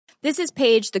This is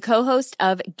Paige, the co-host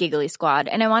of Giggly Squad,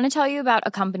 and I want to tell you about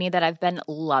a company that I've been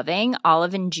loving,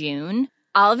 Olive & June.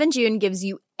 Olive & June gives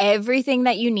you everything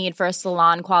that you need for a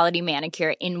salon-quality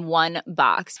manicure in one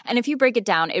box. And if you break it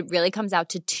down, it really comes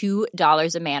out to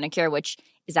 $2 a manicure, which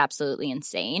is absolutely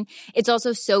insane. It's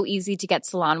also so easy to get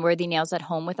salon-worthy nails at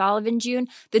home with Olive & June.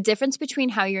 The difference between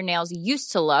how your nails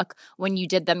used to look when you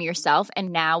did them yourself and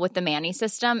now with the Mani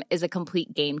system is a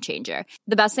complete game changer.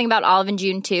 The best thing about Olive &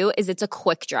 June, too, is it's a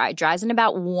quick dry. Dries in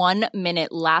about 1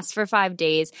 minute, lasts for 5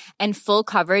 days, and full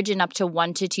coverage in up to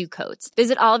 1 to 2 coats.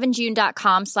 Visit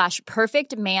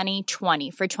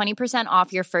oliveandjune.com/perfectmani20 for 20%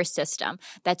 off your first system.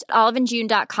 That's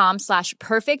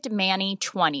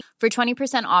oliveandjune.com/perfectmani20 for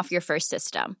 20% off your first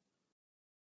system.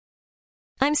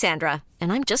 I'm Sandra,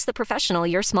 and I'm just the professional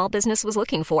your small business was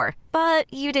looking for.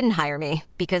 But you didn't hire me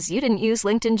because you didn't use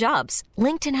LinkedIn Jobs.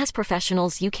 LinkedIn has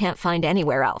professionals you can't find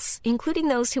anywhere else, including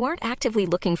those who aren't actively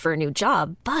looking for a new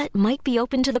job, but might be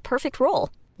open to the perfect role,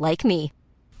 like me.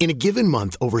 In a given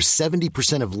month, over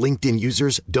 70% of LinkedIn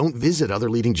users don't visit other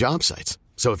leading job sites.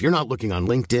 So if you're not looking on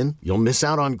LinkedIn, you'll miss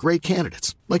out on great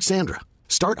candidates, like Sandra.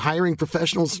 Start hiring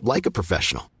professionals like a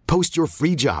professional. Post your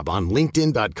free job on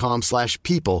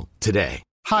linkedin.com/people today.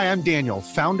 Hi, I'm Daniel,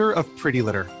 founder of Pretty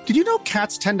Litter. Did you know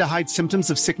cats tend to hide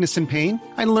symptoms of sickness and pain?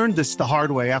 I learned this the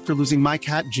hard way after losing my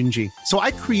cat, Gingy. So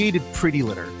I created Pretty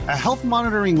Litter, a health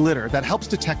monitoring litter that helps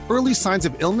detect early signs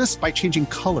of illness by changing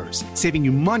colors, saving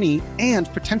you money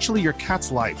and potentially your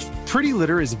cat's life. Pretty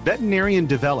Litter is veterinarian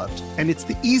developed, and it's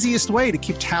the easiest way to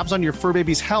keep tabs on your fur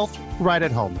baby's health right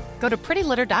at home. Go to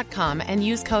prettylitter.com and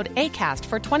use code ACAST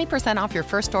for 20% off your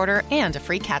first order and a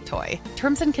free cat toy.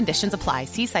 Terms and conditions apply.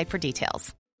 See site for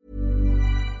details.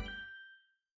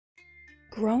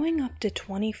 Growing up to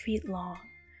 20 feet long,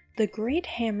 the great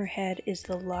hammerhead is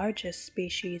the largest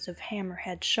species of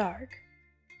hammerhead shark.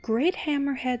 Great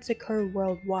hammerheads occur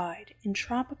worldwide in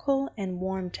tropical and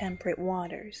warm temperate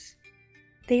waters.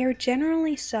 They are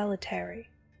generally solitary.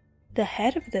 The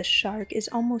head of this shark is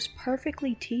almost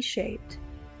perfectly T-shaped.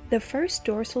 The first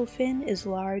dorsal fin is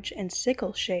large and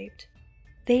sickle-shaped.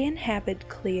 They inhabit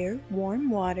clear, warm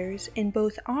waters in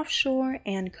both offshore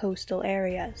and coastal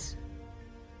areas.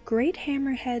 Great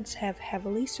hammerheads have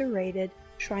heavily serrated,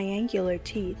 triangular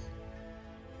teeth.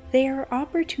 They are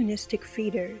opportunistic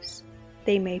feeders.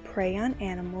 They may prey on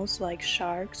animals like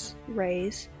sharks,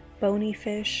 rays, bony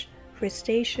fish,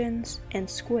 crustaceans, and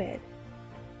squid.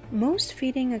 Most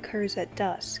feeding occurs at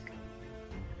dusk.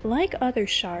 Like other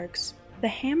sharks, the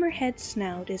hammerhead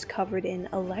snout is covered in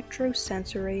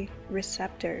electrosensory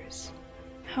receptors.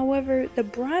 However, the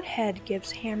broad head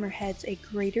gives hammerheads a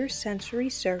greater sensory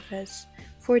surface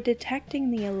for detecting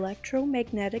the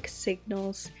electromagnetic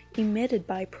signals emitted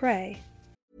by prey.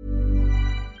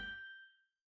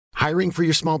 Hiring for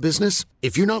your small business?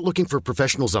 If you're not looking for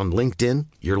professionals on LinkedIn,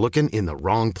 you're looking in the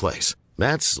wrong place.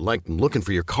 That's like looking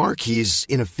for your car keys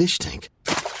in a fish tank.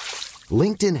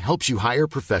 LinkedIn helps you hire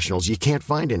professionals you can't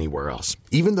find anywhere else,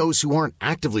 even those who aren't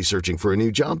actively searching for a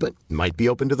new job but might be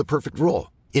open to the perfect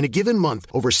role. In a given month,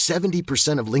 over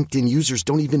 70% of LinkedIn users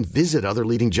don't even visit other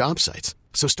leading job sites.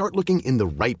 So start looking in the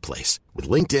right place. With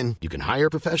LinkedIn, you can hire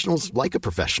professionals like a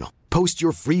professional. Post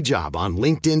your free job on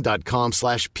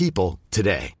linkedin.com/people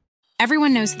today.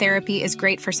 Everyone knows therapy is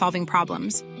great for solving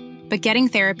problems, but getting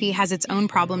therapy has its own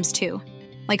problems too,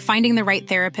 like finding the right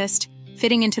therapist,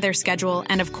 fitting into their schedule,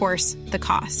 and of course, the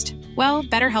cost. Well,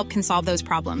 BetterHelp can solve those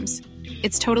problems.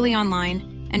 It's totally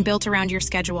online and built around your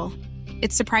schedule.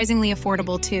 It's surprisingly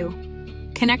affordable too.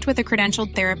 Connect with a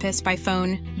credentialed therapist by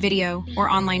phone, video, or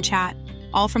online chat,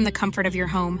 all from the comfort of your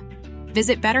home.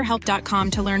 Visit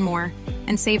BetterHelp.com to learn more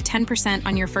and save 10%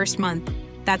 on your first month.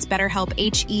 That's BetterHelp,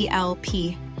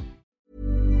 H-E-L-P.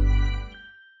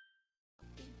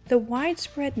 The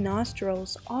widespread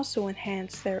nostrils also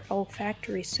enhance their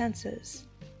olfactory senses.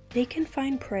 They can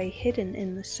find prey hidden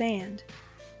in the sand.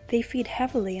 They feed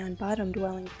heavily on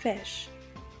bottom-dwelling fish.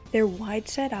 Their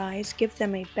wide-set eyes give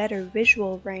them a better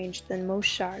visual range than most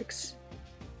sharks.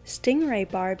 Stingray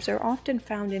barbs are often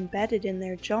found embedded in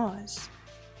their jaws.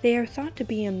 They are thought to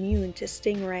be immune to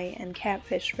stingray and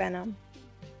catfish venom.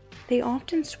 They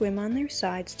often swim on their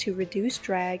sides to reduce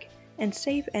drag and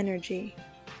save energy.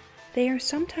 They are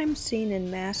sometimes seen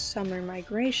in mass summer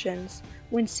migrations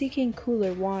when seeking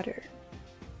cooler water.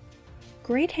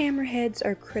 Great hammerheads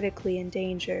are critically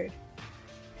endangered.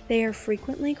 They are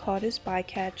frequently caught as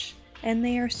bycatch, and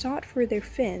they are sought for their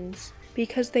fins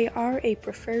because they are a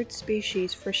preferred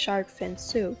species for shark fin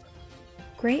soup.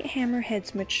 Great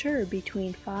hammerheads mature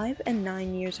between 5 and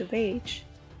 9 years of age.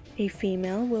 A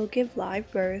female will give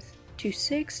live birth to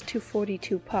 6 to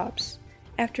 42 pups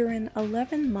after an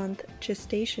 11-month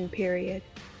gestation period.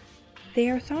 They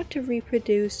are thought to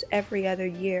reproduce every other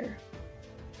year.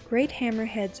 Great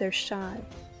hammerheads are shy,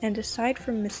 and aside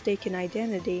from mistaken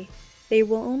identity, they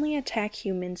will only attack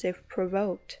humans if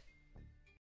provoked.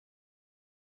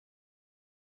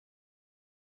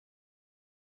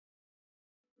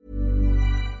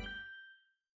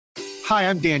 Hi,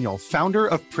 I'm Daniel, founder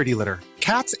of Pretty Litter.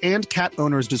 Cats and cat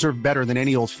owners deserve better than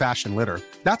any old-fashioned litter.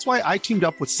 That's why I teamed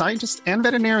up with scientists and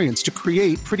veterinarians to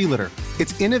create Pretty Litter.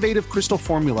 Its innovative crystal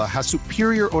formula has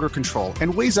superior odor control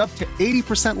and weighs up to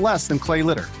 80% less than clay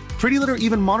litter. Pretty Litter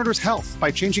even monitors health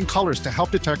by changing colors to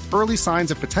help detect early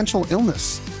signs of potential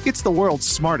illness. It's the world's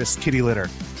smartest kitty litter.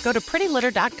 Go to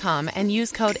prettylitter.com and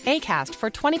use code ACAST for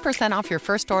 20% off your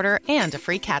first order and a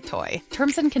free cat toy.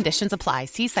 Terms and conditions apply.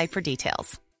 See site for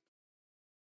details.